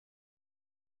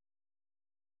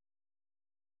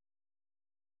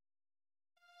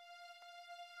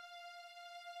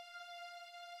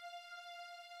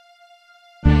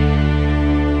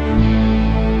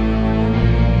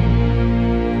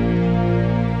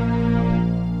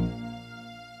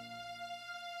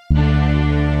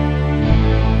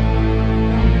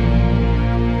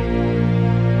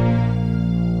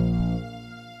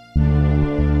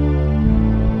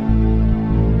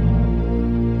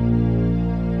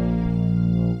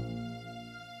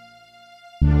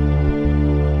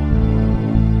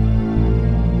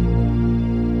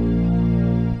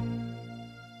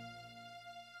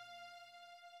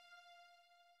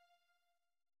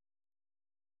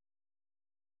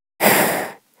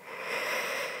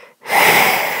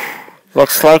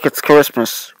Looks like it's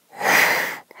Christmas.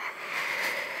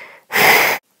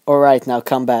 Alright, now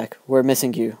come back. We're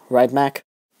missing you, right, Mac?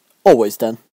 Always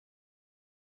then.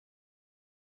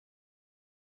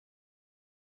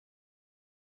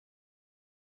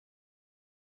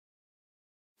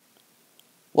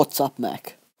 What's up,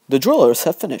 Mac? The drillers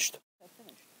have finished.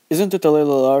 Isn't it a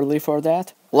little early for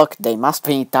that? Look, they must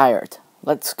be tired.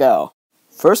 Let's go.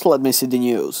 First, let me see the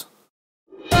news.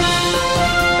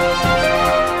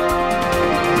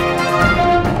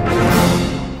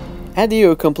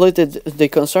 EDU completed the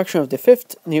construction of the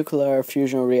 5th nuclear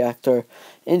fusion reactor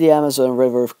in the Amazon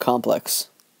River complex.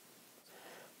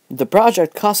 The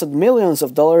project costed millions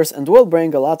of dollars and will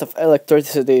bring a lot of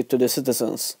electricity to the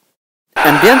citizens.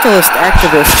 Ambientalist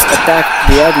activists attacked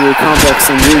the EDU complex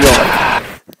in New York.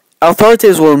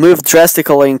 Authorities will move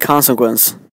drastically in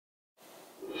consequence.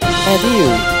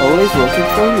 EDU, always working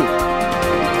for you.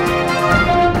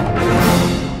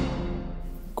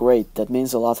 Great, that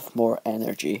means a lot of more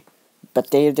energy.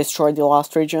 But they destroyed the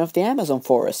lost region of the Amazon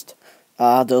forest.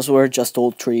 Ah, those were just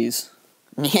old trees.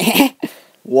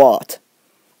 What?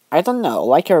 I don't know,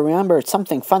 like I remembered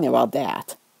something funny about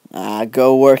that.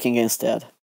 Go working instead.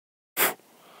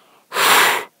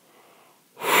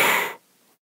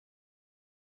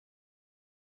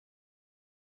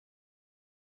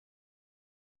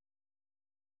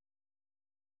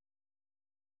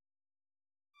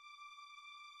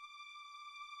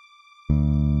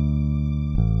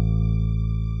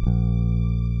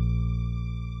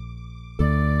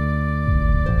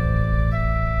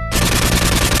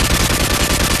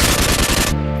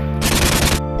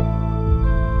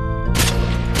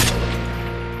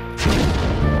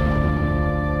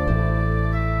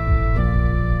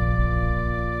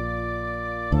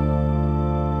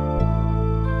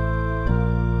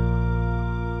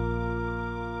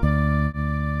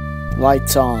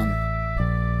 Lights on.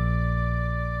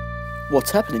 What's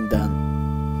happening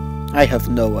then? I have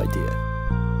no idea.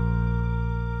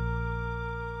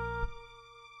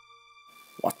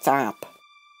 What's up?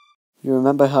 You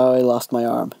remember how I lost my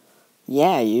arm?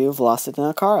 Yeah, you've lost it in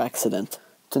a car accident.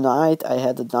 Tonight I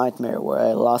had a nightmare where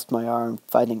I lost my arm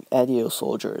fighting EDU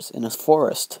soldiers in a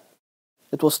forest.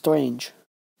 It was strange.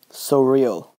 So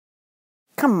real.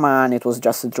 Come on, it was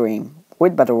just a dream.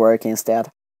 We'd better work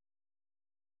instead.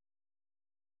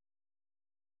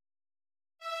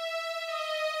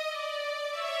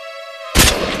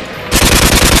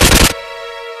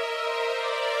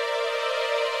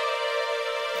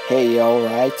 Hey, you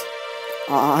alright?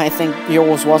 I think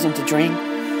yours wasn't a dream.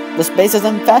 The space is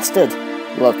infested.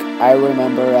 Look, I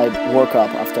remember I woke up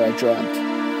after I dreamt.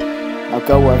 Now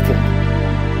go working.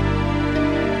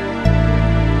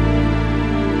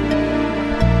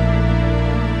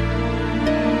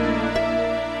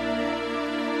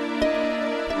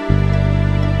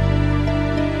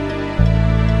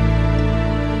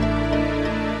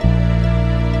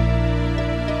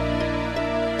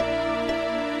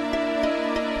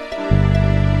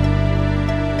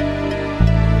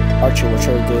 Archie, what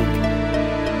are you doing?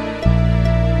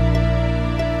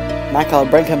 Mac, I'll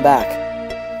bring him back.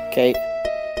 Okay.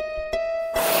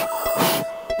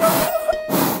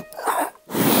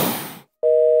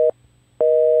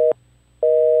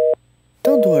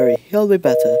 Don't worry, he'll be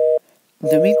better. In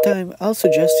the meantime, I'll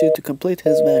suggest you to complete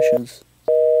his missions.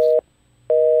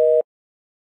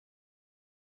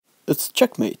 It's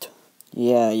checkmate.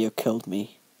 Yeah, you killed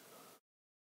me.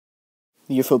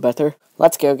 You feel better?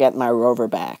 Let's go get my rover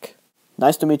back.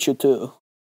 Nice to meet you too.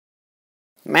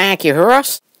 Mac, you hear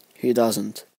us? He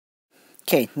doesn't.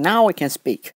 Okay, now we can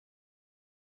speak.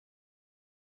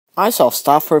 I saw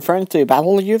stuff referring to a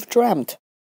battle you've dreamt.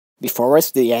 Before us,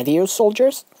 the EDU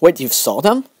soldiers? Wait, you saw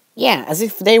them? Yeah, as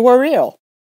if they were real.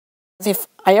 As if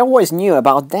I always knew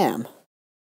about them.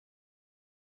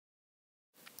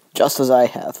 Just as I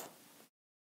have.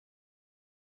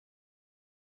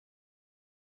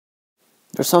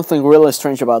 There's something really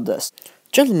strange about this.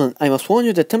 Gentlemen, I must warn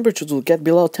you that temperatures will get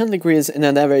below 10 degrees in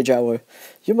an average hour.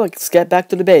 You must get back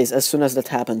to the base as soon as that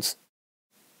happens.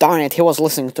 Darn it, he was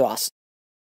listening to us.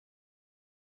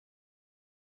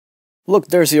 Look,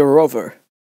 there's your rover.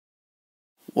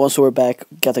 Once we're back,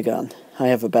 get a gun. I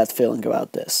have a bad feeling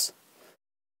about this.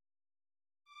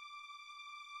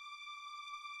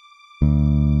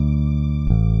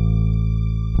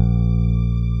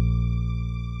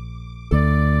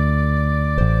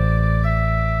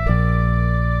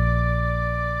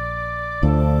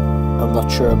 I'm not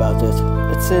sure about it.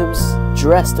 It seems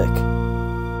drastic.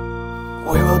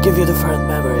 We will give you different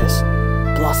memories.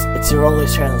 Plus, it's your only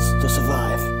chance to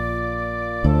survive.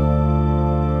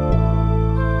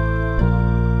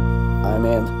 I'm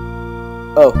in.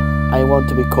 Oh, I want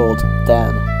to be called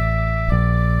Dan.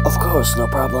 Of course, no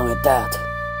problem with that.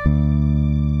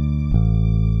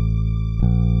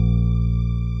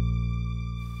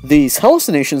 These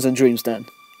hallucinations and dreams, then.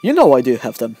 You know I do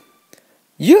have them.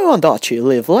 You and Archie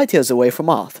live light years away from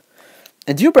Earth,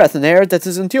 and you breathe an air that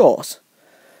isn't yours.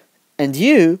 And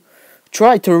you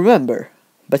try to remember,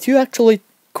 but you actually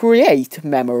create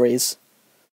memories.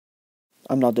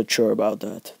 I'm not that sure about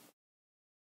that.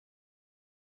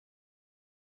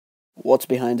 What's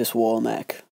behind this wall,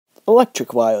 Mac?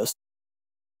 Electric wires.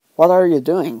 What are you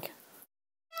doing?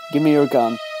 Give me your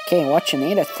gun. Okay, what you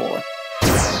need it for?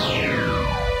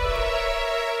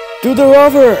 To the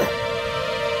rover!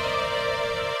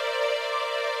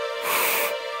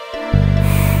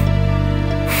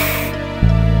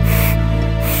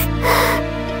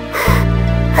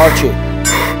 Archie!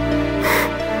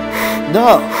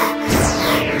 No!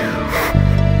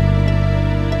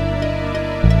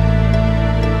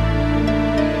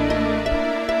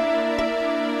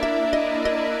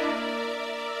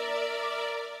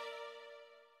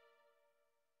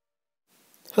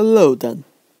 Hello, then.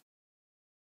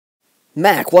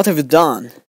 Mac, what have you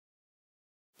done?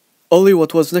 Only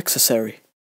what was necessary.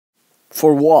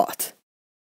 For what?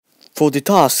 For the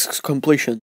task's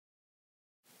completion.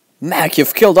 Mac,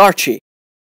 you've killed Archie!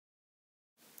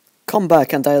 Come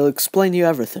back and I'll explain you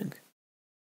everything.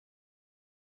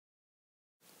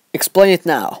 Explain it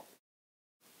now.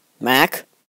 Mac?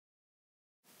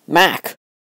 Mac!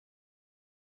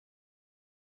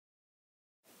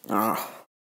 Ah.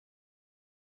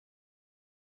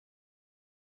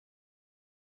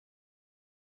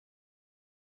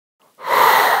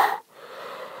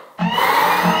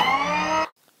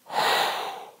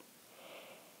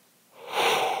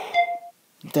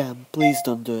 Damn, please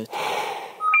don't do it.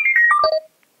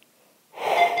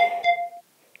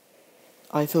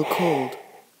 I feel cold.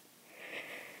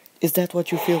 Is that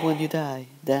what you feel when you die,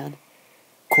 Dan?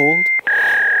 Cold?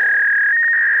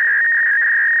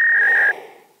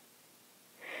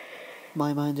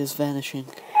 My mind is vanishing.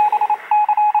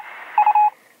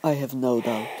 I have no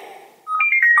doubt.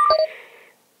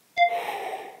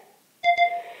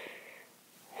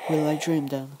 Will I dream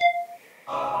then?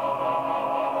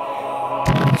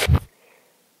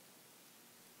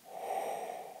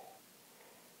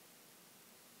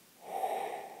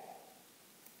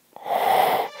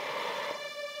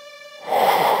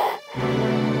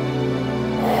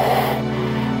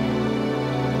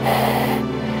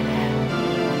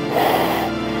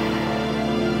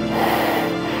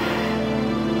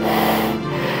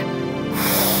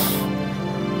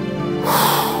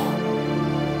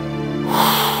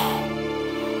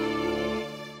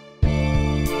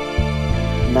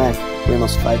 Mac, we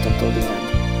must fight until the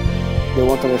end. They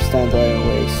won't understand our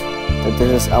ways, that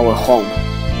this is our home.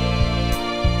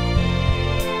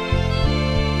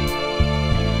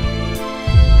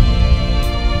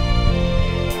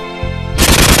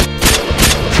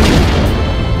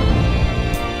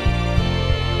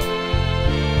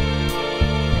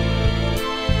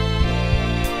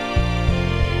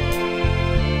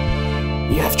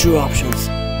 You have two options.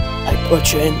 I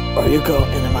put you in, or you go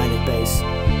in the mining base.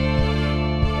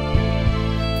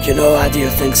 You know, Adio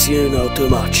thinks you know too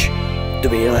much to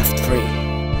be left free.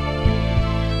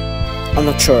 I'm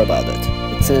not sure about it.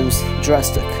 It seems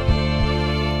drastic.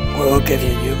 We will give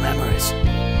you new memories.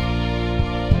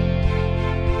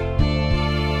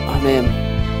 I'm in.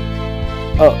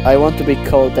 Oh, I want to be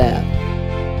called Dan.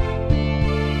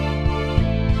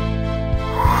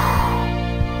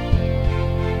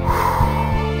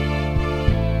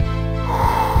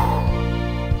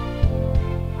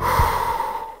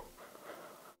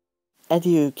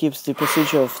 Edu keeps the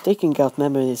procedure of taking out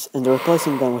memories and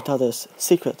replacing them with others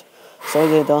secret, so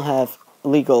they don't have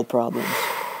legal problems.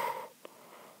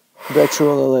 They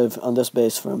truly live on this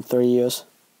base for 3 years.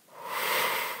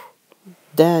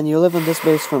 Dan, you live on this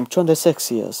base for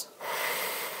 26 years.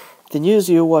 The news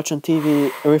you watch on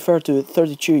TV refer to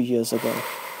 32 years ago.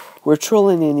 We're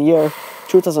trolling in the year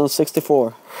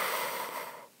 2064.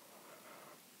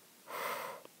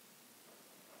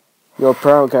 Your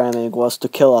programming was to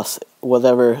kill us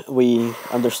whenever we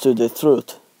understood the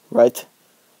truth, right?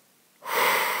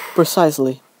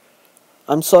 Precisely.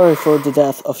 I'm sorry for the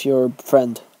death of your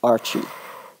friend, Archie.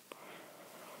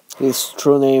 His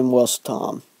true name was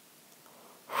Tom.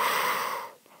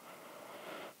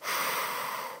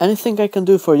 Anything I can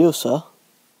do for you, sir?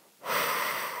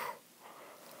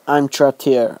 I'm trapped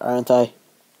here, aren't I?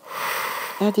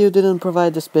 And you didn't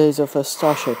provide the space of a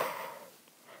starship.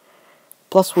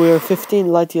 Plus, we're 15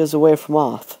 light years away from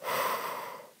Earth.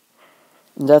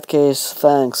 In that case,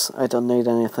 thanks, I don't need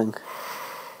anything.